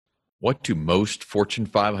What do most Fortune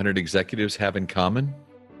 500 executives have in common?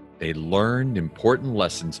 They learned important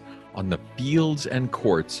lessons on the fields and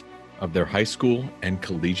courts of their high school and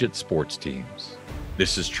collegiate sports teams.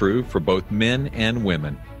 This is true for both men and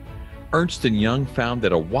women. Ernst & Young found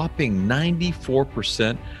that a whopping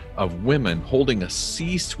 94% of women holding a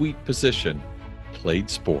C-suite position played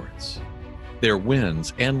sports. Their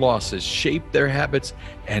wins and losses shaped their habits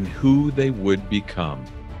and who they would become.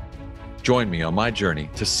 Join me on my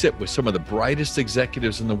journey to sit with some of the brightest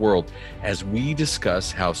executives in the world as we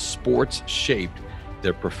discuss how sports shaped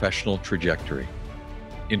their professional trajectory.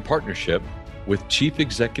 In partnership with Chief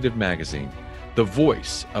Executive Magazine, the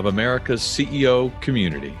voice of America's CEO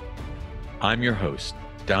community, I'm your host,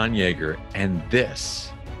 Don Yeager, and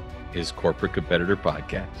this is Corporate Competitor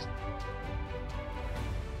Podcast.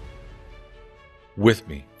 With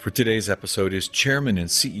me for today's episode is Chairman and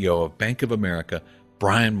CEO of Bank of America,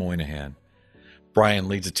 Brian Moynihan. Brian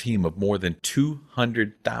leads a team of more than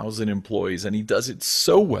 200,000 employees, and he does it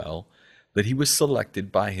so well that he was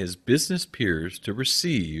selected by his business peers to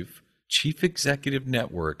receive Chief Executive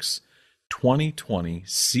Network's 2020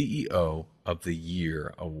 CEO of the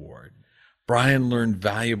Year award. Brian learned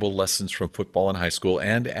valuable lessons from football in high school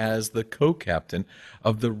and as the co-captain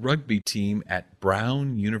of the rugby team at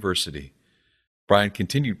Brown University. Brian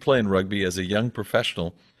continued playing rugby as a young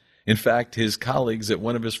professional. In fact, his colleagues at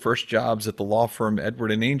one of his first jobs at the law firm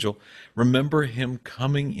Edward & Angel remember him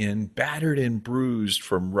coming in battered and bruised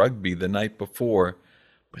from rugby the night before,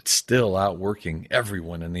 but still outworking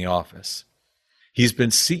everyone in the office. He's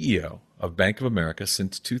been CEO of Bank of America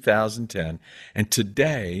since 2010, and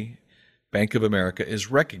today, Bank of America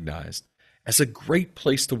is recognized as a great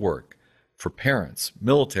place to work for parents,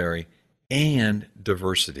 military, and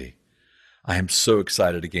diversity. I am so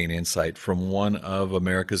excited to gain insight from one of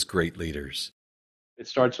America's great leaders. It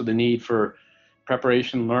starts with the need for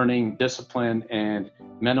preparation, learning, discipline, and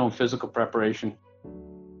mental and physical preparation.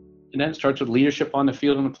 And then it starts with leadership on the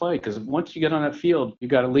field and the play, because once you get on that field, you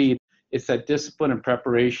got to lead. It's that discipline and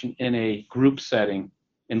preparation in a group setting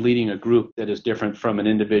and leading a group that is different from an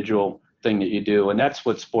individual thing that you do. And that's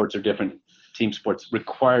what sports are different. Team sports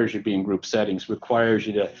requires you to be in group settings, requires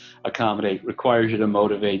you to accommodate, requires you to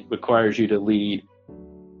motivate, requires you to lead.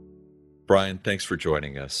 Brian, thanks for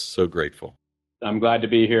joining us. So grateful. I'm glad to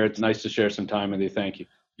be here. It's nice to share some time with you. Thank you.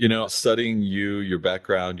 You know, studying you, your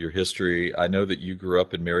background, your history, I know that you grew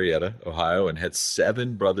up in Marietta, Ohio, and had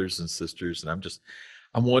 7 brothers and sisters. And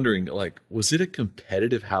I'm wondering, was it a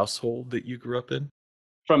competitive household that you grew up in?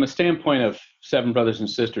 From a standpoint of 7 brothers and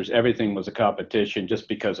sisters, everything was a competition just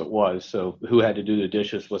because it was. So who had to do the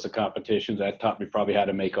dishes was a competition. That taught me probably how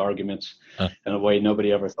to make arguments in a way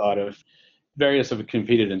nobody ever thought of. Various have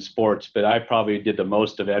competed in sports, but I probably did the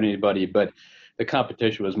most of anybody. But the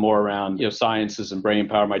competition was more around, sciences and brain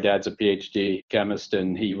power. My dad's a PhD chemist,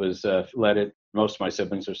 and he was led it. Most of my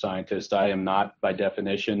siblings are scientists. I am not by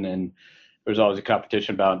definition. And there's always a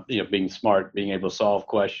competition about, being smart, being able to solve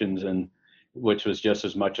questions, and which was just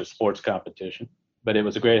as much a sports competition. But it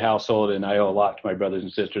was a great household, and I owe a lot to my brothers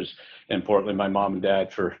and sisters, and importantly, my mom and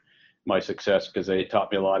dad for my success, because they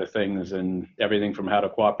taught me a lot of things, and everything from how to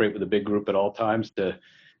cooperate with a big group at all times to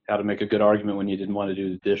how to make a good argument when you didn't want to do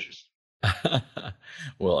the dishes.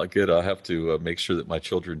 Well, good. I'll have to make sure that my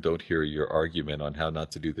children don't hear your argument on how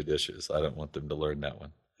not to do the dishes. I don't want them to learn that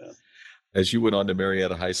one. Yeah. As you went on to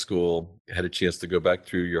Marietta High School, had a chance to go back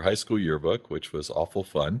through your high school yearbook, which was awful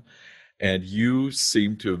fun. And you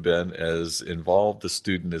seem to have been as involved a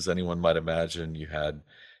student as anyone might imagine.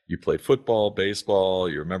 You played football, baseball,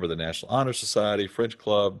 you remember the National Honor Society, French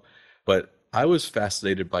Club, but I was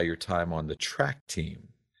fascinated by your time on the track team.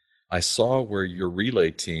 I saw where your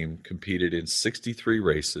relay team competed in 63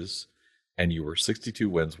 races, and you were 62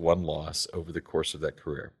 wins, 1 loss over the course of that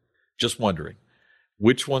career. Just wondering,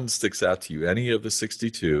 which one sticks out to you, any of the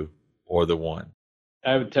 62 or the one?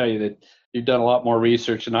 I would tell you that you've done a lot more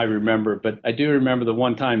research than I remember, but I do remember the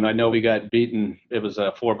one time I know we got beaten. It was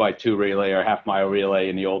a 4x2 relay or half-mile relay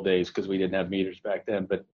in the old days because we didn't have meters back then.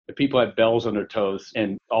 But the people had bells on their toes,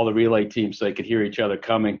 and all the relay teams, so they could hear each other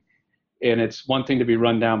coming. And it's one thing to be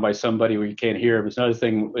run down by somebody where you can't hear them. It's another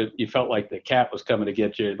thing, you felt like the cat was coming to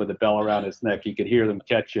get you with a bell around its neck. You could hear them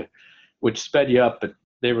catch you, which sped you up, but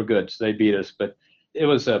they were good, so they beat us. But it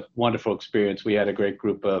was a wonderful experience. We had a great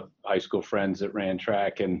group of high school friends that ran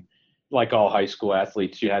track, and like all high school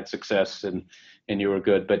athletes, you had success and you were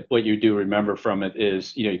good. But what you do remember from it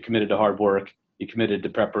is, you committed to hard work, you committed to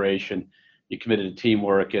preparation, you committed to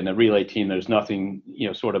teamwork. And a relay team, there's nothing,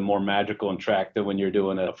 sort of more magical in track than when you're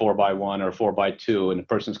doing a 4x1 or a 4x2 and the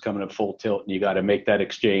person's coming at full tilt and you got to make that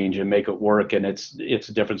exchange and make it work. And it's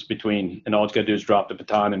a difference between, and all it's got to do is drop the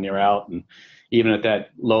baton and you're out. And even at that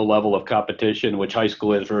low level of competition, which high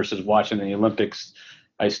school is versus watching the Olympics,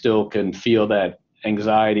 I still can feel that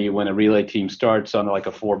anxiety when a relay team starts on like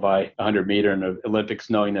a 4x100 meter in the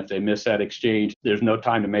Olympics, knowing if they miss that exchange, there's no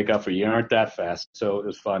time to make up for you. You aren't that fast. So it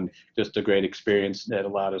was fun, just a great experience that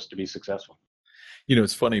allowed us to be successful.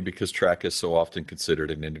 It's funny because track is so often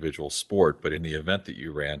considered an individual sport, but in the event that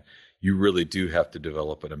you ran, you really do have to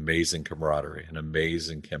develop an amazing camaraderie, an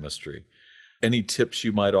amazing chemistry. Any tips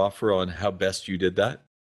you might offer on how best you did that?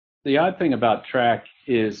 The odd thing about track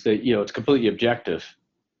is that, it's completely objective,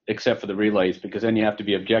 except for the relays, because then you have to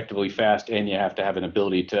be objectively fast and you have to have an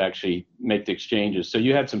ability to actually make the exchanges. So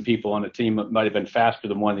you had some people on the team that might have been faster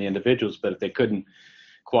than one of the individuals, but if they couldn't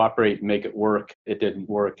cooperate and make it work, it didn't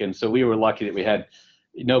work. And so we were lucky that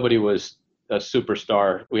nobody was a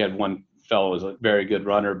superstar. We had one fellow who was a very good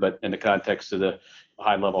runner, but in the context of the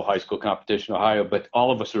high level high school competition in Ohio, but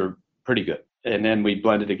all of us were pretty good. And then we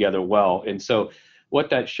blended together well. And so what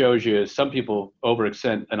that shows you is some people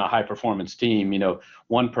overextend in a high performance team,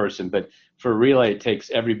 one person, but for a relay, it takes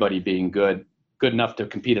everybody being good enough to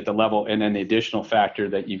compete at the level. And then the additional factor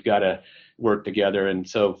that you've got to work together. And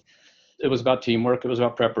so it was about teamwork. It was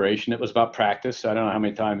about preparation. It was about practice. I don't know how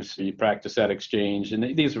many times you practice that exchange.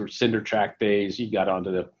 And these were cinder track days. You got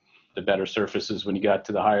onto the better surfaces when you got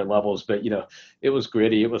to the higher levels, but it was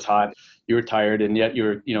gritty, it was hot, you were tired, and yet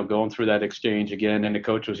you're going through that exchange again, and the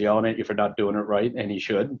coach was yelling at you for not doing it right, and he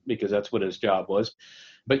should, because that's what his job was.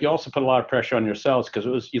 But you also put a lot of pressure on yourselves,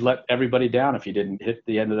 because you let everybody down if you didn't hit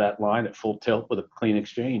the end of that line at full tilt with a clean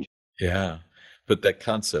exchange. Yeah, but that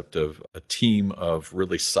concept of a team of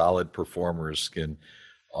really solid performers can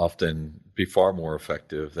often be far more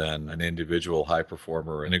effective than an individual high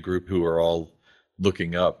performer in a group who are all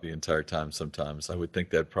looking up the entire time. Sometimes I would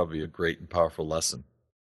think that'd probably be a great and powerful lesson.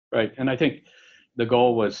 Right. And I think the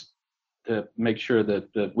goal was to make sure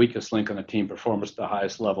that the weakest link on the team performs at the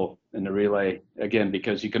highest level in the relay, again,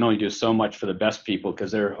 because you can only do so much for the best people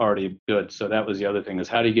because they're already good. So that was the other thing, is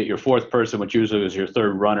how do you get your fourth person, which usually was your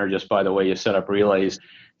third runner, just by the way you set up relays,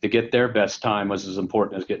 to get their best time was as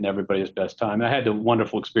important as getting everybody's best time. And I had the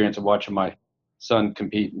wonderful experience of watching my son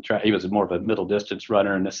compete and try. He was more of a middle distance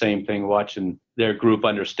runner, and the same thing, watching their group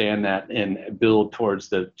understand that and build towards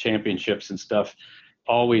the championships and stuff.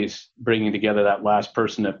 Always bringing together that last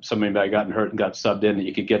person, if somebody had gotten hurt and got subbed in, that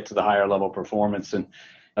you could get to the higher level performance. And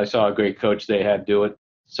I saw a great coach they had do it.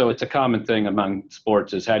 So it's a common thing among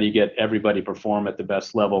sports, is how do you get everybody perform at the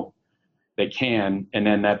best level they can, and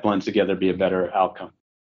then that blends together to be a better outcome.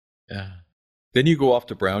 Yeah. Then you go off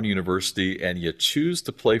to Brown University and you choose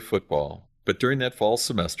to play football. But during that fall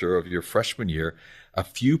semester of your freshman year, a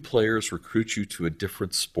few players recruit you to a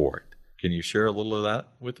different sport. Can you share a little of that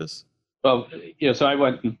with us? Well, so I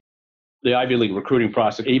went the Ivy League recruiting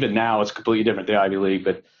process. Even now, it's completely different, the Ivy League.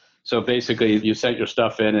 But so basically, you sent your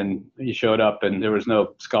stuff in and you showed up, and there was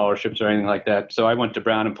no scholarships or anything like that. So I went to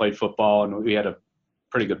Brown and played football, and we had a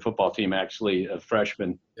pretty good football team, actually, of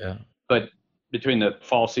freshmen. Yeah. But between the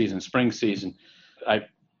fall season, spring season, I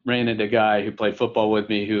ran into a guy who played football with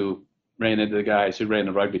me who ran into the guys who ran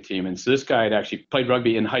the rugby team. And so this guy had actually played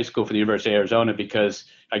rugby in high school for the University of Arizona, because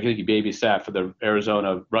I think he babysat for the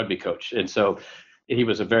Arizona rugby coach. And so he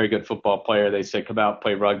was a very good football player. They said, come out,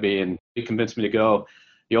 play rugby. And he convinced me to go.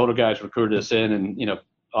 The older guys recruited us in, and,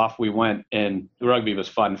 off we went. And the rugby was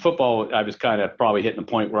fun. Football, I was kind of probably hitting the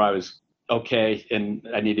point where I was okay and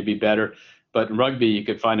I need to be better. But in rugby, you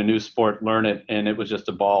could find a new sport, learn it, and it was just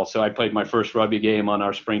a ball. So I played my first rugby game on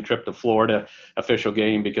our spring trip to Florida, official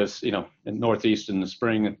game, because, in Northeast in the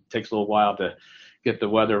spring, it takes a little while to get the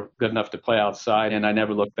weather good enough to play outside. And I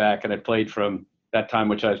never looked back. And I played from that time,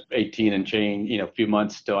 which I was 18 and change, a few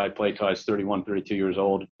months till I played till I was 31, 32 years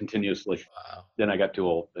old, continuously. Wow. Then I got too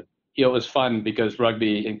old. But, it was fun because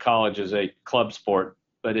rugby in college is a club sport,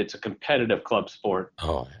 but it's a competitive club sport.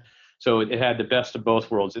 Oh, so it had the best of both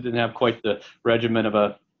worlds. It didn't have quite the regimen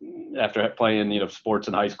of after playing, sports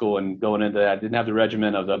in high school and going into that, it didn't have the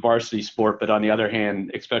regimen of the varsity sport. But on the other hand,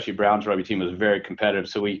 especially Brown's rugby team was very competitive.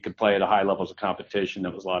 So we could play at a high levels of competition.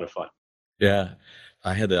 That was a lot of fun. yeah.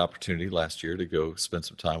 I had the opportunity last year to go spend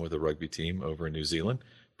some time with a rugby team over in New Zealand.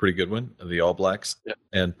 Pretty good one, the All Blacks. Yeah.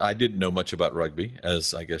 And I didn't know much about rugby,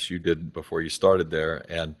 as I guess you did before you started there.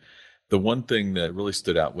 And the one thing that really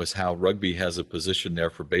stood out was how rugby has a position there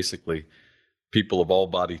for basically people of all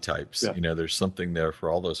body types. Yeah. There's something there for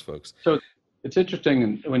all those folks. So it's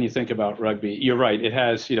interesting when you think about rugby. You're right. It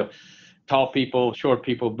has, tall people, short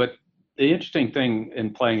people, but The interesting thing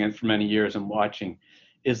in playing it for many years and watching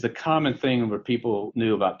is the common thing where people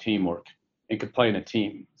knew about teamwork and could play in a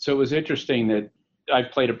team. So it was interesting that I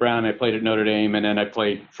played at Brown, I played at Notre Dame, and then I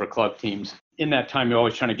played for club teams. In that time, you're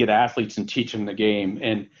always trying to get athletes and teach them the game.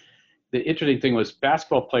 And the interesting thing was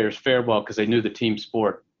basketball players fared well because they knew the team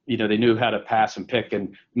sport. They knew how to pass and pick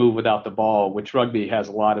and move without the ball, which rugby has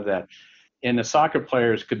a lot of that. And the soccer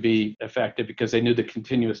players could be effective because they knew the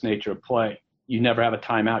continuous nature of play. You never have a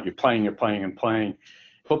timeout. You're playing, and playing.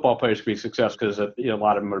 Football players could be successful because a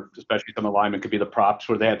lot of them are, especially some of the linemen, could be the props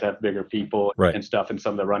where they had to have bigger people Right. and stuff, and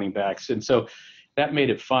some of the running backs. And so that made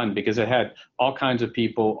it fun because it had all kinds of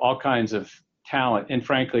people, all kinds of talent. And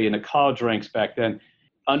frankly, in the college ranks back then,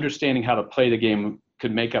 understanding how to play the game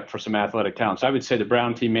could make up for some athletic talent. So I would say the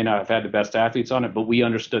Brown team may not have had the best athletes on it, but we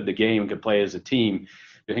understood the game and could play as a team.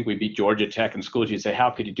 I think we beat Georgia Tech in schools. You'd say, how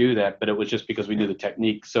could you do that? But it was just because we knew the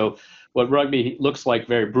technique. So what rugby looks like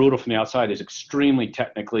very brutal from the outside is extremely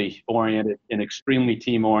technically oriented and extremely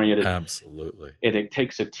team oriented. Absolutely. It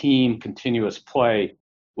takes a team continuous play,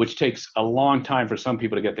 which takes a long time for some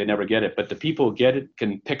people to get. They never get it. But the people who get it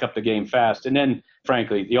can pick up the game fast. And then,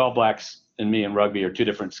 frankly, the All Blacks and me and rugby are two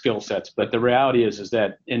different skill sets. But the reality is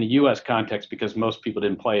that in the U.S. context, because most people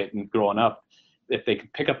didn't play it and growing up, if they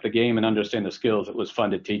could pick up the game and understand the skills, it was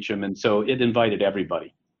fun to teach them. And so it invited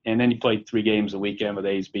everybody. And then you played 3 games a weekend with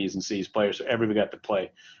A's, B's, and C's players. So everybody got to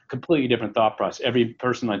play. Completely different thought process. Every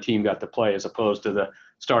person on the team got to play as opposed to the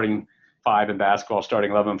starting 5 in basketball,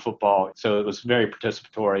 starting 11 in football. So it was very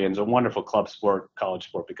participatory, and it's a wonderful club sport, college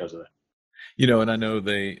sport because of that. And I know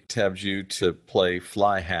they tabbed you to play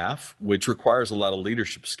fly half, which requires a lot of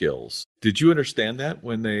leadership skills. Did you understand that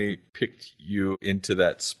when they picked you into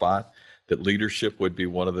that spot, that leadership would be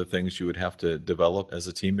one of the things you would have to develop as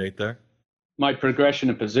a teammate there? My progression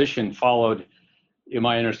in position followed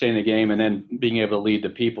my understanding of the game and then being able to lead the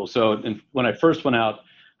people. So when I first went out,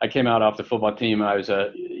 I came out off the football team. I was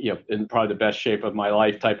in probably the best shape of my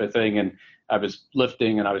life type of thing. And I was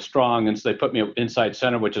lifting and I was strong. And so they put me inside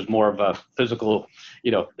center, which is more of a physical,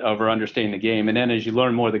 over understanding the game. And then as you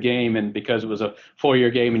learn more of the game, and because it was a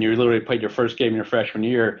 4-year game and you literally played your first game in your freshman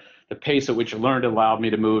year, the pace at which you learned allowed me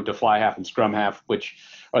to move to fly half and scrum half, which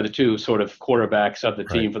are the two sort of quarterbacks of the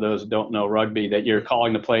team. Right. For those that don't know rugby, that you're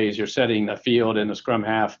calling the plays, you're setting the field in the scrum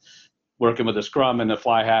half, working with the scrum and the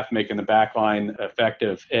fly half, making the back line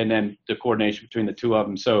effective, and then the coordination between the two of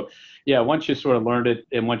them. So, yeah, once you sort of learned it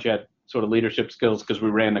and once you had sort of leadership skills, because we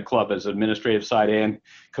ran the club as administrative side and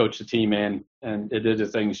coached the team and it did the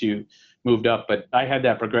things, you moved up. But I had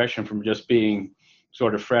that progression from just being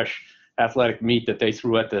sort of fresh athletic meat that they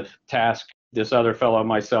threw at the task. This other fellow and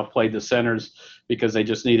myself played the centers because they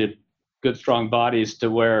just needed good, strong bodies,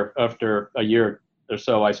 to where after a year or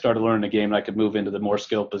so, I started learning the game and I could move into the more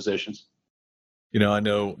skilled positions. I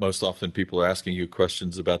know most often people are asking you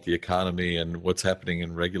questions about the economy and what's happening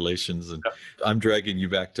in regulations, and I'm dragging you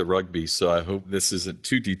back to rugby, so I hope this isn't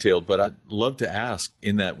too detailed, but I'd love to ask,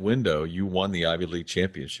 in that window, you won the Ivy League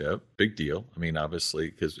championship. Big deal. I mean, obviously,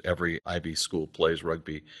 because every Ivy school plays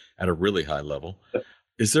rugby at a really high level.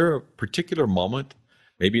 Is there a particular moment,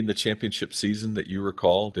 maybe in the championship season, that you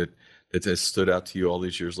recall that has stood out to you all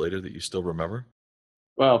these years later that you still remember?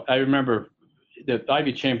 Well, I remember the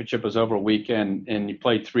Ivy Championship was over a weekend, and you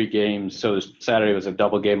played 3 games. So Saturday was a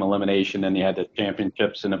double game elimination, and you had the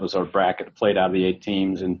championships, and it was our bracket played out of the 8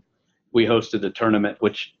 teams. And we hosted the tournament,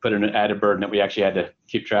 which put an added burden that we actually had to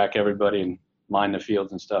keep track of everybody and line the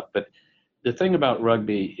fields and stuff. But the thing about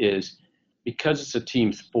rugby is, because it's a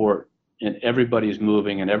team sport and everybody's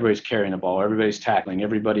moving and everybody's carrying the ball, everybody's tackling,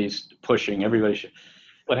 everybody's pushing,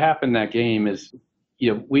 what happened in that game is,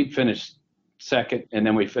 we'd finished second, and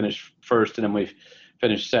then we finished first, and then we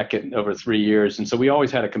finished second over 3 years. And so we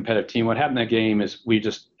always had a competitive team. What happened in that game is we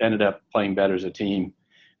just ended up playing better as a team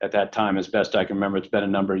at that time, as best I can remember. It's been a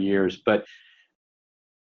number of years. But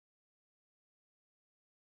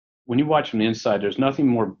when you watch from the inside, there's nothing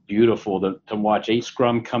more beautiful to watch a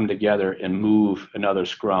scrum come together and move another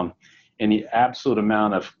scrum, and the absolute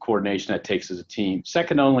amount of coordination that takes as a team.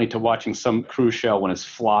 Second only to watching some cruise shell when it's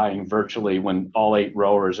flying virtually, when all 8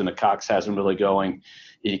 rowers and the cox hasn't really going,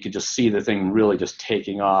 you could just see the thing really just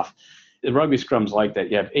taking off. The rugby scrum's like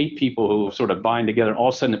that. You have 8 people who sort of bind together, and all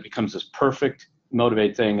of a sudden it becomes this perfect,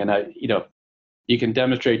 motivated thing. And you can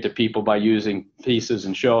demonstrate to people by using pieces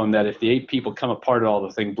and show them that if the 8 people come apart, all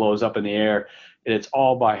the thing blows up in the air. And it's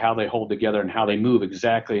all by how they hold together and how they move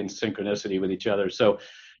exactly in synchronicity with each other. So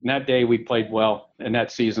that day we played well, and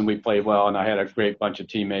that season we played well, and I had a great bunch of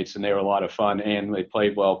teammates, and they were a lot of fun, and they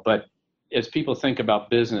played well. But as people think about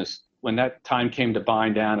business, when that time came to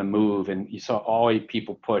bind down and move, and you saw all 8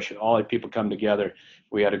 people push and all 8 people come together,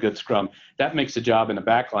 we had a good scrum. That makes the job in the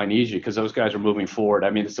back line easier because those guys are moving forward. I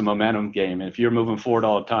mean, it's a momentum game. And if you're moving forward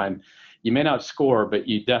all the time, you may not score, but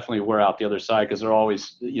you definitely wear out the other side because they're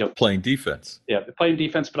always, playing defense. Yeah, playing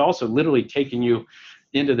defense, but also literally taking you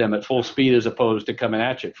into them at full speed as opposed to coming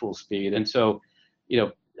at you at full speed. And so,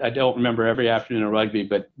 I don't remember every afternoon of rugby,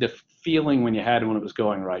 but the feeling when you had when it was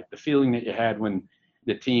going right, the feeling that you had when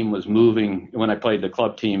the team was moving, when I played the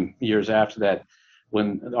club team years after that,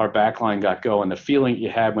 when our back line got going, the feeling you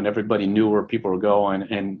had when everybody knew where people were going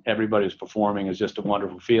and everybody was performing is just a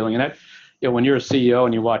wonderful feeling. And that, when you're a CEO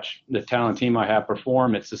and you watch the talent team I have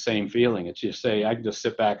perform, it's the same feeling. It's just say, I can just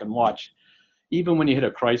sit back and watch. Even when you hit a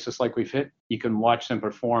crisis like we've hit, you can watch them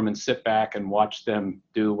perform and sit back and watch them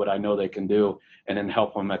do what I know they can do and then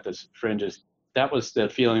help them at the fringes. That was the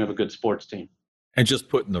feeling of a good sports team. And just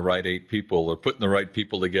putting the right 8 people or putting the right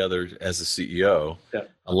people together as a CEO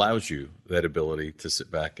allows you that ability to sit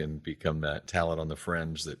back and become that talent on the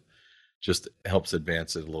fringe that just helps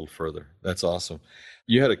advance it a little further. That's awesome.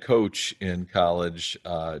 You had a coach in college,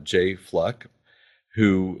 Jay Fluck,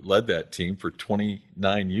 who led that team for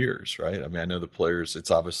 29 years, right? I mean, I know the players,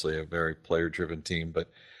 it's obviously a very player-driven team, but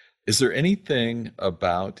is there anything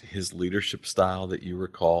about his leadership style that you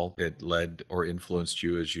recall that led or influenced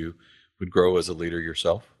you as you would grow as a leader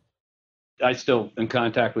yourself? I still in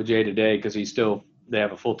contact with Jay today because they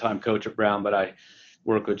have a full-time coach at Brown, but I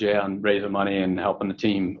work with Jay on raising money and helping the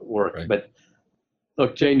team work. Right. But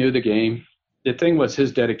look, Jay knew the game. The thing was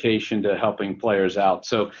his dedication to helping players out.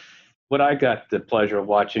 So what I got the pleasure of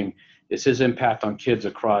watching is his impact on kids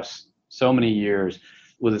across so many years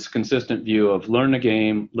with his consistent view of learn the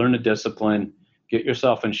game, learn the discipline, get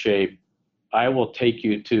yourself in shape. I will take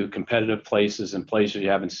you to competitive places and places you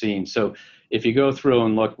haven't seen. So if you go through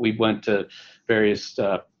and look, we went to various,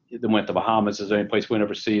 went to Bahamas, is there any place we went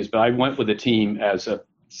overseas, but I went with a team as a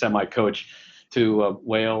semi-coach to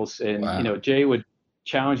Wales. And, wow. Jay would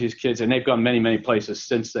challenge these kids, and they've gone many, many places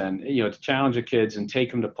since then, to challenge the kids and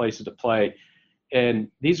take them to places to play. And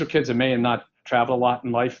these are kids that may have not traveled a lot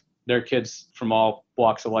in life. They're kids from all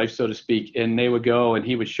walks of life, so to speak. And they would go and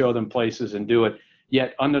he would show them places and do it.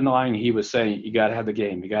 Yet underlying, he was saying, you got to have the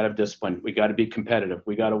game. You got to have discipline. We got to be competitive.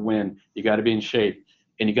 We got to win. You got to be in shape.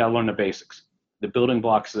 And you got to learn the basics, the building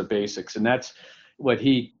blocks of the basics. And that's what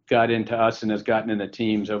he got into us and has gotten into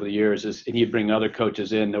teams over the years. And he'd bring other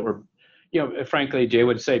coaches in that were, frankly, Jay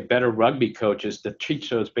would say better rugby coaches to teach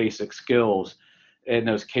those basic skills and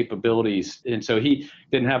those capabilities. And so he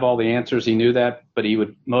didn't have all the answers. He knew that, but he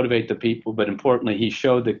would motivate the people. But importantly, he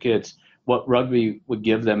showed the kids what rugby would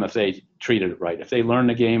give them if they treated it right. If they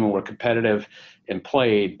learned the game and were competitive and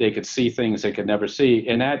played, they could see things they could never see.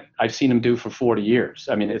 And that I've seen him do for 40 years.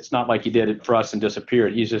 I mean, it's not like he did it for us and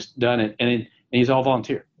disappeared. He's just done it. And he's all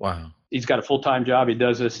volunteer. Wow. He's got a full-time job. He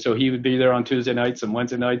does this. So he would be there on Tuesday nights and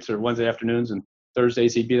Wednesday nights or Wednesday afternoons, and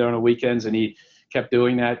Thursdays he'd be there on the weekends. And he kept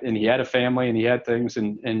doing that. And he had a family and he had things.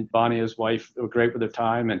 And Bonnie, his wife, were great with their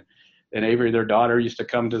time. And Avery, their daughter, used to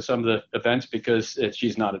come to some of the events because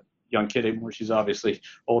she's not a young kid anymore. She's obviously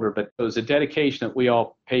older, but it was a dedication that we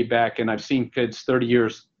all pay back. And I've seen kids 30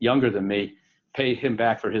 years younger than me pay him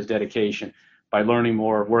back for his dedication by learning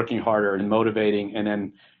more, working harder, and motivating, and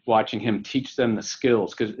then watching him teach them the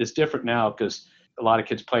skills. Because it's different now because a lot of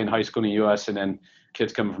kids play in high school in the U.S. and then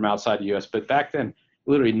kids coming from outside the U.S. But back then,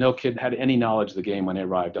 literally no kid had any knowledge of the game when they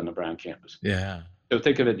arrived on the Brown campus. Yeah. So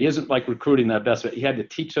think of it, he isn't like recruiting the best. He had to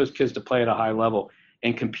teach those kids to play at a high level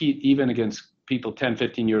and compete even against people 10,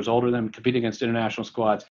 15 years older than them, compete against international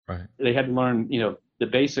squads. Right. They had to learn, the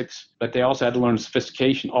basics, but they also had to learn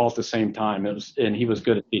sophistication all at the same time. And he was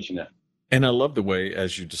good at teaching that. And I love the way,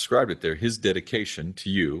 as you described it there, his dedication to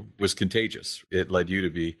you was contagious. It led you to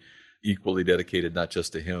be equally dedicated, not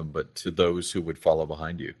just to him, but to those who would follow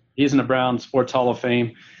behind you. He's in the Brown Sports Hall of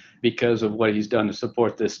Fame because of what he's done to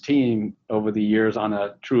support this team over the years on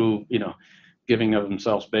a true, giving of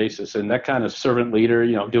themselves basis. And that kind of servant leader,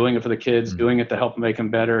 doing it for the kids, doing it to help make them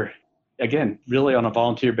better, again, really on a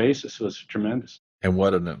volunteer basis was tremendous. And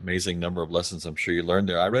what an amazing number of lessons I'm sure you learned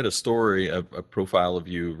there. I read a story, a profile of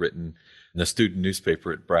you written in a student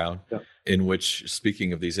newspaper at Brown, in which,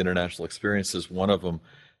 speaking of these international experiences, one of them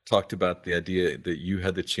talked about the idea that you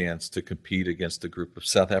had the chance to compete against a group of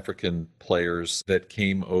South African players that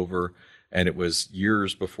came over, and it was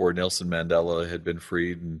years before Nelson Mandela had been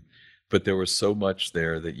freed, but there was so much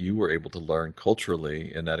there that you were able to learn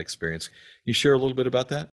culturally in that experience. Can you share a little bit about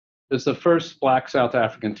that? It was the first Black South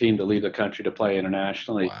African team to leave the country to play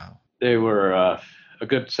internationally. Wow. They were a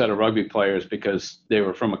good set of rugby players because they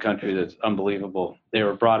were from a country that's unbelievable. They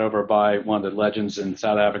were brought over by one of the legends in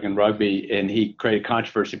South African rugby, and he created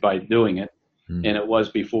controversy by doing it. And it was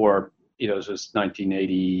before, it was this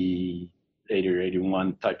 1980 or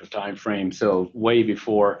 81 type of time frame. So way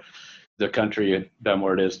before the country had been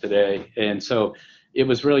where it is today. And so it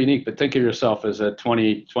was really unique. But think of yourself as a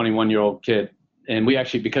 20, 21-year-old kid. And we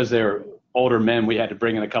actually, because they're older men, we had to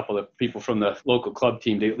bring in a couple of people from the local club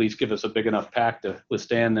team to at least give us a big enough pack to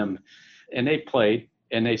withstand them. And they played,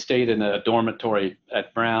 and they stayed in a dormitory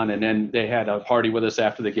at Brown. And then they had a party with us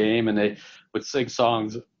after the game, and they would sing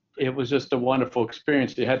songs. It was just a wonderful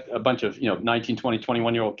experience. You had a bunch of, 19, 20,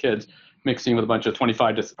 21-year-old kids mixing with a bunch of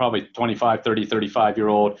 25 to probably 25, 30,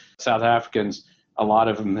 35-year-old South Africans. A lot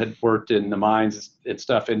of them had worked in the mines and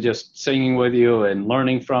stuff, and just singing with you and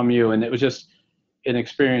learning from you. And it was just an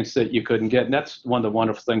experience that you couldn't get. And that's one of the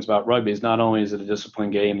wonderful things about rugby is not only is it a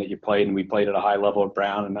disciplined game that you played, and we played at a high level at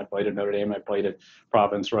Brown, and I played at Notre Dame, I played at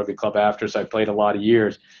Providence Rugby Club after, so I played a lot of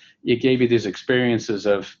years. It gave you these experiences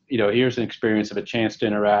of, here's an experience of a chance to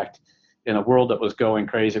interact in a world that was going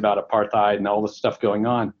crazy about apartheid and all this stuff going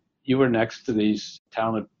on. You were next to these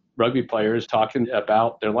talented rugby players talking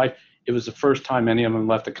about their life. It was the first time any of them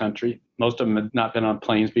left the country. Most of them had not been on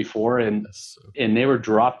planes before, and they were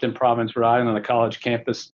dropped in Providence, Rhode Island on a college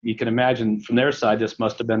campus. You can imagine from their side, this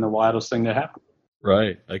must have been the wildest thing that happened.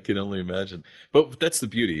 Right. I can only imagine. But that's the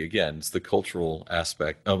beauty. Again, it's the cultural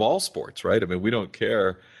aspect of all sports, right? I mean, we don't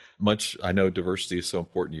care much. I know diversity is so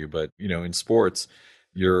important to you, but, in sports,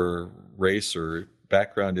 your race or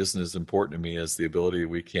background isn't as important to me as the ability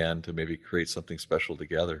we can to maybe create something special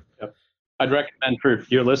together. Yep. I'd recommend for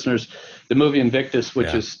your listeners the movie Invictus,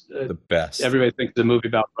 which is the best. Everybody thinks the movie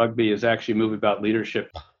about rugby is actually a movie about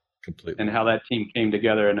leadership. Completely. And how that team came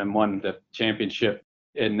together and then won the championship.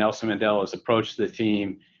 And Nelson Mandela's approach to the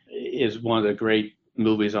team is one of the great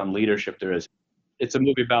movies on leadership there is. It's a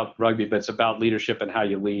movie about rugby, but it's about leadership and how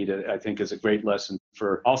you lead. I think is a great lesson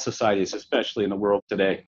for all societies, especially in the world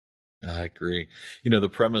today. I agree. The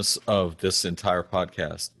premise of this entire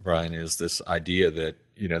podcast, Brian, is this idea that,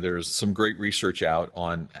 there's some great research out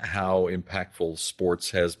on how impactful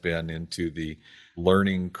sports has been into the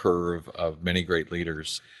learning curve of many great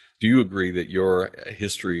leaders. Do you agree that your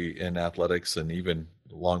history in athletics and even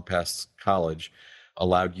long past college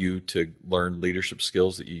allowed you to learn leadership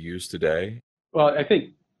skills that you use today? Well, I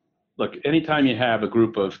think, look, anytime you have a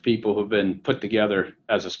group of people who've been put together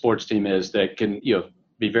as a sports team that can,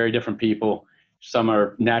 be very different people. Some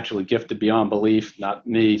are naturally gifted beyond belief, not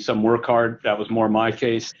me. Some work hard. That was more my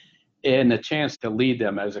case. And the chance to lead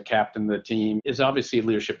them as a captain of the team is obviously a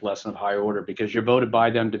leadership lesson of high order because you're voted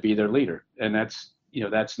by them to be their leader. And that's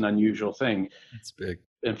an unusual thing. It's big.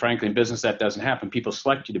 And frankly, in business, that doesn't happen. People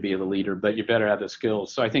select you to be the leader, but you better have the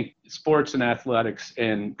skills. So I think sports and athletics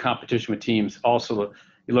and competition with teams also,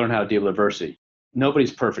 you learn how to deal with adversity.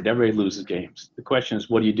 Nobody's perfect. Everybody loses games. The question is,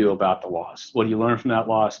 what do you do about the loss? What do you learn from that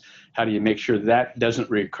loss? How do you make sure that doesn't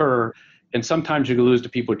recur? And sometimes you lose to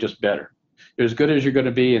people who are just better. You're as good as you're going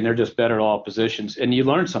to be, and they're just better at all positions. And you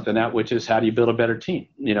learn something out, which is how do you build a better team?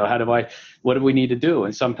 What do we need to do?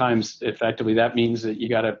 And sometimes effectively that means that you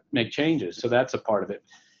got to make changes. So that's a part of it.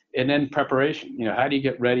 And then preparation, how do you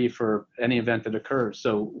get ready for any event that occurs?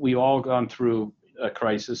 So we've all gone through a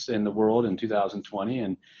crisis in the world in 2020,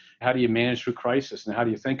 and how do you manage through crisis and how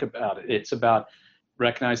do you think about it? It's about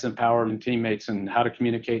recognizing the power of teammates and how to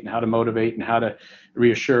communicate and how to motivate and how to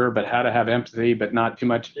reassure, but how to have empathy, but not too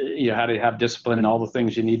much, how to have discipline and all the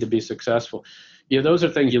things you need to be successful. Those are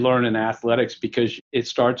things you learn in athletics because it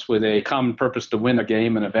starts with a common purpose to win a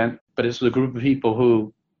game, an event, but it's a group of people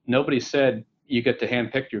who nobody said you get to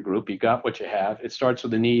handpick your group. You got what you have. It starts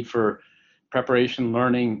with the need for preparation,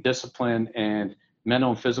 learning, discipline, and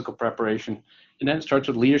mental and physical preparation. And then it starts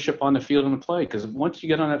with leadership on the field and the play. Because once you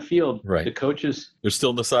get on that field, right, the coaches... They're still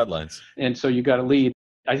in the sidelines. And so you got to lead.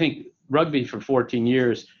 I think rugby for 14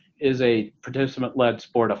 years is a participant-led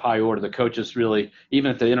sport of high order. The coaches really, even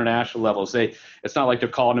at the international levels, it's not like they're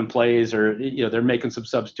calling in plays or they're making some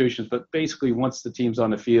substitutions. But basically, once the team's on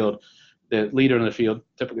the field, the leader in the field,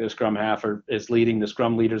 typically the scrum half, is leading. The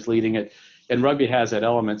scrum leader's leading it. And rugby has that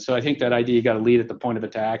element. So I think that idea, you got to lead at the point of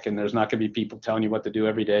attack, and there's not going to be people telling you what to do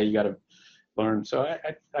every day. You got to learn. So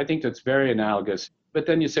I think that's very analogous. But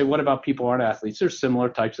then you say, what about people who aren't athletes? There's similar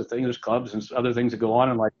types of things. There's clubs and other things that go on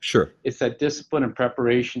in life. Sure. It's that discipline and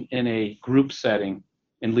preparation in a group setting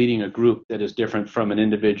and leading a group that is different from an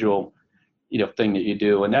individual, thing that you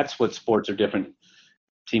do. And that's what sports are different.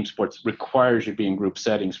 Team sports requires you to be in group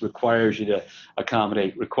settings, requires you to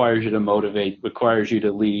accommodate, requires you to motivate, requires you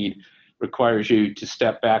to lead, requires you to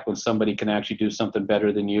step back when somebody can actually do something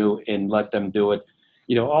better than you and let them do it.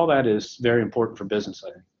 All that is very important for business,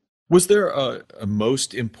 I think. Was there a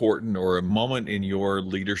most important or a moment in your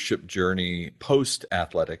leadership journey post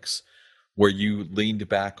athletics where you leaned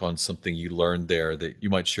back on something you learned there that you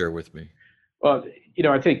might share with me? Well,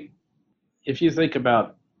 I think if you think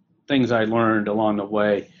about things I learned along the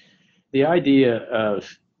way, the idea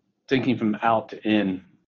of thinking from out to in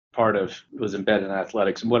part of was embedded in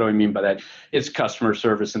athletics. And what do I mean by that? It's customer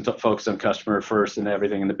service and focus on customer first and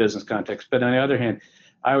everything in the business context. But on the other hand,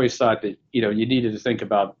 I always thought that, you needed to think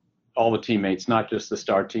about all the teammates, not just the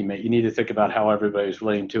star teammate. You need to think about how everybody's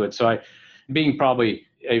relating to it. So being probably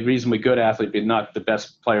a reasonably good athlete, but not the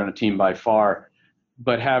best player on the team by far,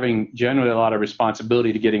 but having generally a lot of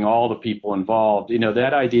responsibility to getting all the people involved,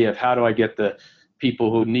 that idea of how do I get the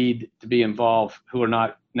people who need to be involved, who are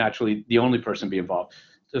not naturally the only person to be involved.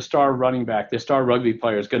 The star running back, the star rugby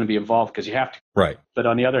player is going to be involved because you have to. Right. But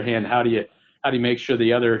on the other hand, how do you make sure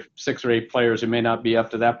the other 6 or 8 players who may not be up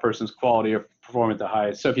to that person's quality are performing at the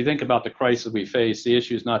highest? So if you think about the crisis we face, the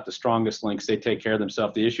issue is not the strongest links. They take care of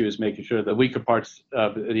themselves. The issue is making sure the weaker parts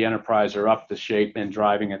of the enterprise are up to shape and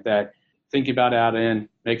driving at that. Thinking about out in,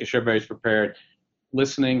 making sure everybody's prepared,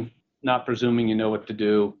 listening, not presuming you know what to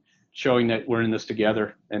do, showing that we're in this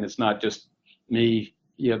together and it's not just me,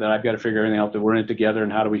 that I've got to figure everything out, that we're in it together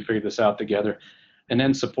and how do we figure this out together, and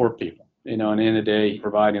then support people, and at the end of the day,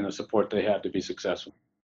 providing the support they have to be successful.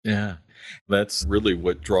 Yeah, that's really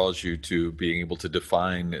what draws you to being able to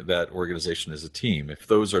define that organization as a team. If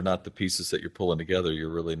those are not the pieces that you're pulling together,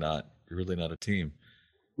 you're really not a team.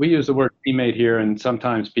 We use the word teammate here, and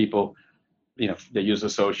sometimes people, they use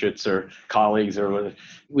associates or colleagues or whatever.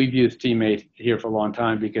 We've used teammate here for a long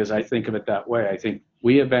time because I think of it that way. I think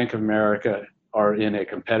we at Bank of America are in a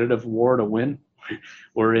competitive war to win.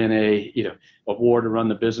 We're in a war to run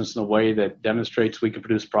the business in a way that demonstrates we can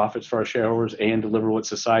produce profits for our shareholders and deliver what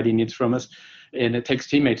society needs from us. And it takes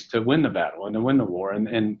teammates to win the battle and to win the war.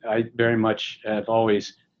 And I very much have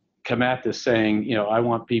always come at this saying, I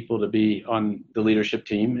want people to be on the leadership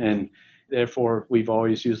team, and therefore we've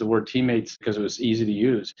always used the word teammates because it was easy to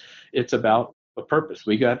use. It's about a purpose.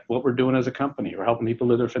 We got what we're doing as a company. We're helping people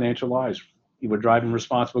live their financial lives. We're driving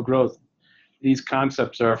responsible growth. These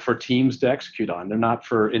concepts are for teams to execute on. They're not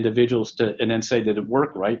for individuals to and then say that it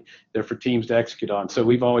worked right. They're for teams to execute on. So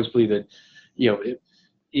we've always believed that,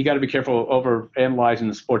 you got to be careful over analyzing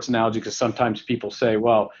the sports analogy, because sometimes people say,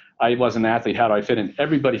 well, I was an athlete. How do I fit in?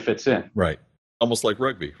 Everybody fits in. Right. Almost like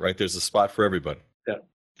rugby, right? There's a spot for everybody. Yeah.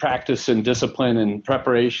 Practice and discipline and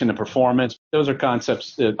preparation and performance. Those are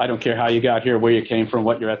concepts that I don't care how you got here, where you came from,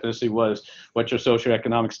 what your ethnicity was, what your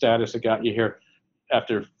socioeconomic status that got you here.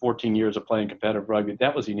 After 14 years of playing competitive rugby,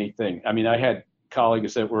 that was a unique thing. I mean, I had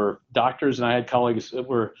colleagues that were doctors and I had colleagues that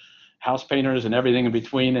were house painters and everything in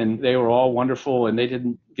between, and they were all wonderful, and they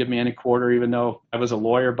didn't give me any quarter, even though I was a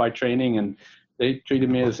lawyer by training, and they treated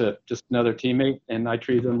me as just another teammate, and I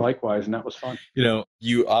treated them likewise, and that was fun.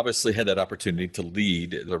 You obviously had that opportunity to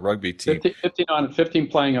lead the rugby team. 15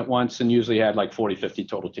 playing at once, and usually had like 40, 50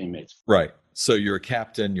 total teammates. Right. So you're a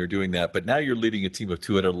captain, you're doing that, but now you're leading a team of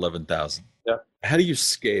 211,000. Yeah. How do you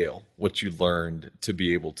scale what you learned to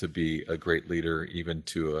be able to be a great leader, even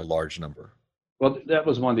to a large number? Well, that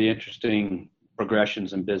was one of the interesting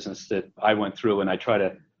progressions in business that I went through, and I try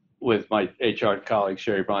to, with my HR colleague,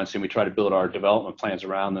 Sherry Bronstein, we try to build our development plans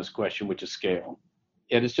around this question, which is scale.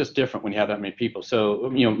 And it's just different when you have that many people. So,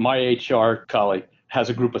 my HR colleague has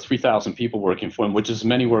a group of 3,000 people working for him, which is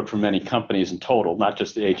many work for many companies in total, not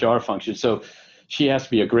just the HR function. So she has to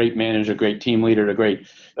be a great manager, a great team leader, a great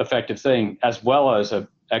effective thing, as well as an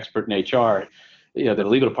expert in HR. The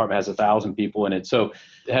legal department has 1,000 people in it. So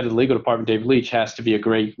the head of the legal department, Dave Leach, has to be a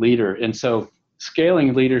great leader. And so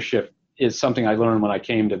scaling leadership is something I learned when I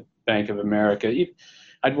came to Bank of America.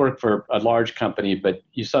 I'd worked for a large company, but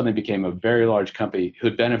you suddenly became a very large company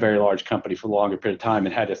who'd been a very large company for a longer period of time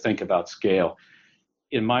and had to think about scale.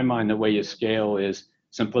 In my mind, the way you scale is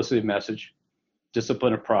simplicity of message,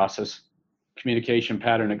 discipline of process, communication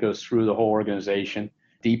pattern that goes through the whole organization,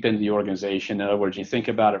 deep into the organization. In other words, you think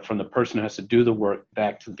about it from the person who has to do the work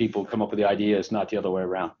back to the people who come up with the ideas, not the other way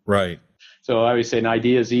around. Right. So I always say an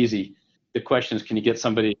idea is easy. The question is, can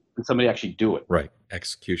somebody actually do it? Right.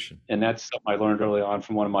 Execution. And that's something I learned early on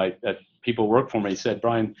from one of my people who work for me. He said,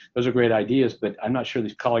 Brian, those are great ideas, but I'm not sure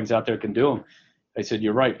these colleagues out there can do them. I said,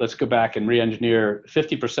 you're right. Let's go back and re-engineer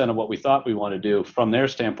 50% of what we thought we want to do from their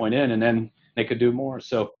standpoint and then they could do more.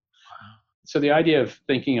 So the idea of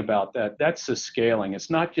thinking about that's the scaling. It's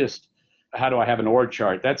not just how do I have an org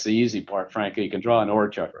chart? That's the easy part, frankly. You can draw an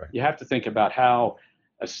org chart. Right. You have to think about how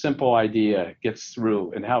a simple idea gets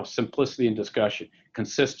through and how simplicity in discussion,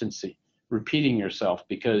 consistency, repeating yourself,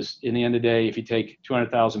 because in the end of the day, if you take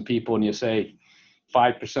 200,000 people and you say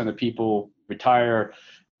 5% of people retire,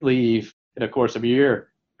 leave in the course of a year,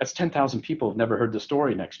 that's 10,000 people who've never heard the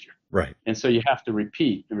story next year. Right. And so you have to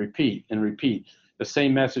repeat and repeat and repeat the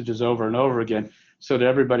same messages over and over again so that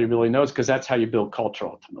everybody really knows, because that's how you build culture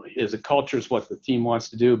ultimately. Is a culture is what the team wants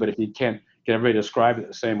to do, but if you can't get everybody to describe it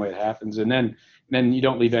the same way it happens, and then you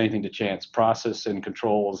don't leave anything to chance, process and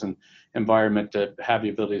controls and environment to have the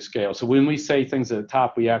ability to scale. So when we say things at the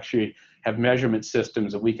top, we actually have measurement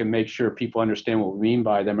systems that we can make sure people understand what we mean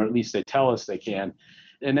by them, or at least they tell us they can.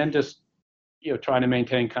 And then just, trying to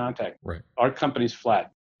maintain contact. Right. Our company's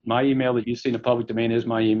flat. My email that you see in the public domain is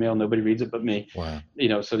my email. Nobody reads it but me. Wow.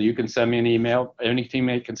 So you can send me an email. Any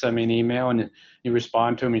teammate can send me an email, and you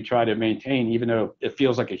respond to them. You try to maintain, even though it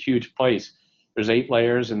feels like a huge place. There's 8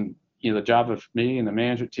 layers, and the job of me and the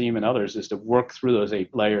management team and others is to work through those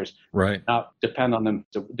 8 layers, right? Not depend on them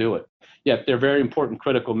to do it. Yet they're very important,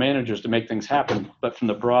 critical managers to make things happen. But from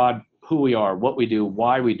the broad, who we are, what we do,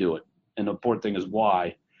 why we do it, and the important thing is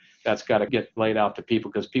why. That's got to get laid out to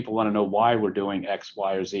people, because people want to know why we're doing X,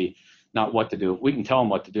 Y, or Z, not what to do. We can tell them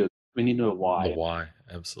what to do. We need to know why. The why,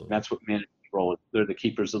 absolutely. And that's what managers' role is. They're the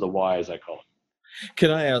keepers of the why, as I call it.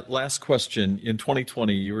 Can I last question? In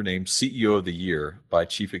 2020, you were named CEO of the Year by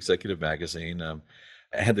Chief Executive Magazine.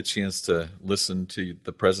 I had the chance to listen to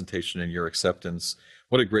the presentation and your acceptance.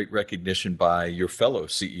 What a great recognition by your fellow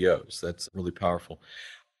CEOs. That's really powerful.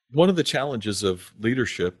 One of the challenges of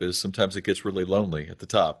leadership is sometimes it gets really lonely at the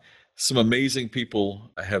top. Some amazing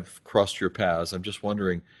people have crossed your paths. I'm just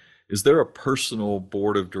wondering, is there a personal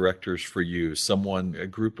board of directors for you, a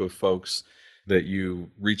group of folks that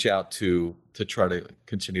you reach out to try to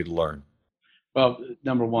continue to learn? Well,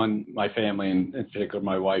 number one, my family, and in particular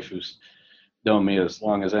my wife, who's known me as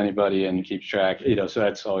long as anybody and keeps track, so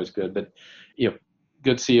that's always good. But,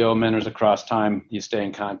 good CEO mentors across time, you stay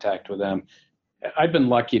in contact with them. I've been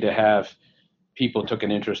lucky to have people took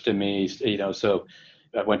an interest in me, so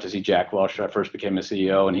I went to see Jack Welch when I first became a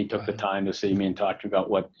CEO, and he took the time to see me and talk to me about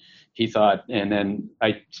what he thought. And then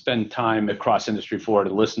I spend time across industry to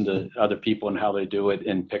listen to other people and how they do it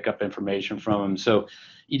and pick up information from them. So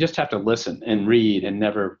you just have to listen and read and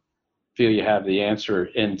never feel you have the answer.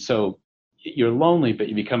 And so you're lonely, but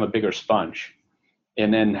you become a bigger sponge.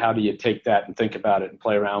 And then how do you take that and think about it and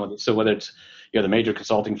play around with it? So whether it's the major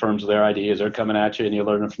consulting firms with their ideas, they're coming at you and you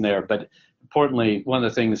learn them from there. But importantly, one of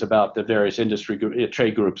the things about the various industry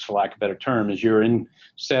trade groups, for lack of a better term, is you're in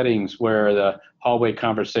settings where the hallway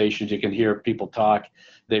conversations, you can hear people talk.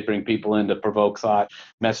 They bring people in to provoke thought,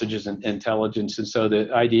 messages, and intelligence. And so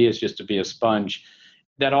the idea is just to be a sponge.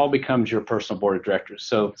 That all becomes your personal board of directors.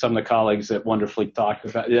 So some of the colleagues that wonderfully talked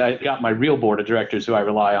about, I got my real board of directors who I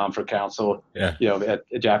rely on for counsel. Yeah. At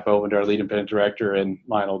Jack Bowman, our lead independent director, and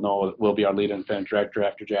Lionel Noel will be our lead independent director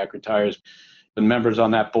after Jack retires. The members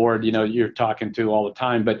on that board, you're talking to all the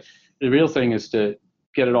time. But the real thing is to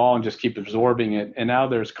get it all and just keep absorbing it. And now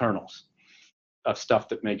there's kernels of stuff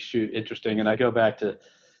that makes you interesting. And I go back to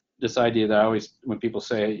this idea that I always, when people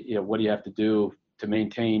say, what do you have to do to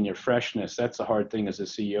maintain your freshness? That's a hard thing as a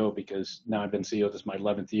CEO, because now I've been CEO, this is my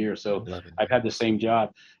 11th year. So I've had the same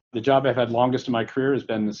job. The job I've had longest in my career has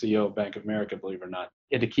been the CEO of Bank of America, believe it or not.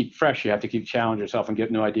 And to keep fresh, you have to keep challenging yourself and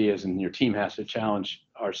get new ideas, and your team has to challenge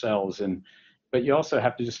ourselves. But you also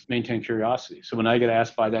have to just maintain curiosity. So when I get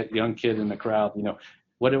asked by that young kid in the crowd,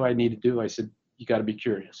 what do I need to do? I said, you got to be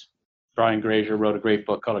curious. Brian Grazer wrote a great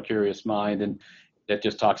book called A Curious Mind, and that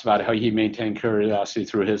just talks about how he maintained curiosity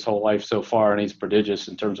through his whole life so far, and he's prodigious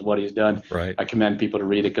in terms of what he's done. Right. I commend people to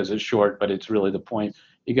read it because it's short, but it's really the point.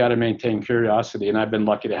 You got to maintain curiosity, and I've been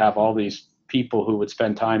lucky to have all these people who would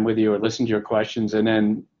spend time with you or listen to your questions, and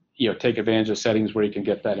then take advantage of settings where you can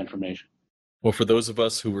get that information. Well, for those of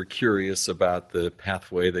us who were curious about the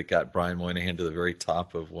pathway that got Brian Moynihan to the very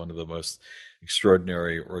top of one of the most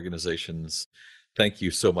extraordinary organizations, thank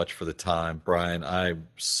you so much for the time, Brian. I'm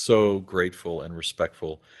so grateful and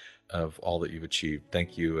respectful of all that you've achieved.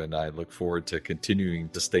 Thank you, and I look forward to continuing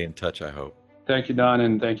to stay in touch, I hope. Thank you, Don,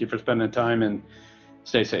 and thank you for spending the time, and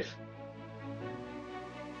stay safe.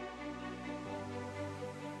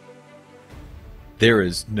 There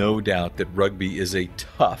is no doubt that rugby is a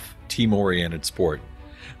tough, team-oriented sport.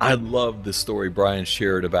 I love the story Brian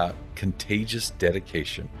shared about contagious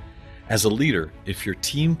dedication. As a leader, if your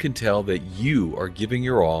team can tell that you are giving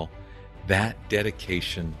your all, that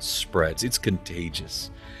dedication spreads. It's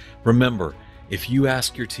contagious. Remember, if you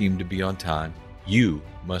ask your team to be on time, you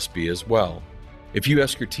must be as well. If you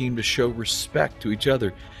ask your team to show respect to each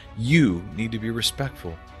other, you need to be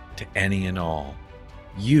respectful to any and all.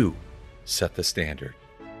 You set the standard.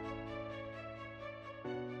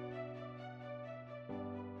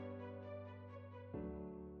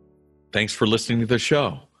 Thanks for listening to the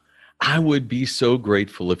show. I would be so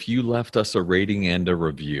grateful if you left us a rating and a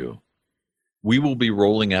review. We will be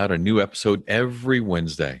rolling out a new episode every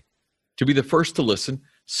Wednesday. To be the first to listen,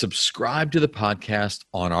 subscribe to the podcast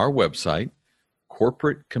on our website,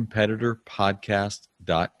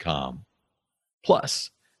 corporatecompetitorpodcast.com.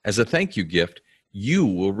 Plus, as a thank you gift, you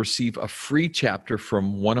will receive a free chapter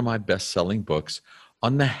from one of my best-selling books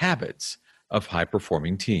on the habits of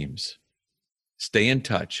high-performing teams. Stay in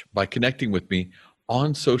touch by connecting with me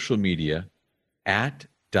on social media at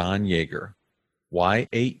Don Yeager,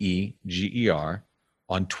 Yaeger,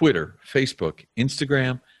 on Twitter, Facebook,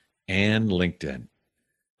 Instagram, and LinkedIn.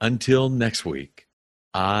 Until next week,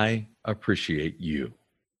 I appreciate you.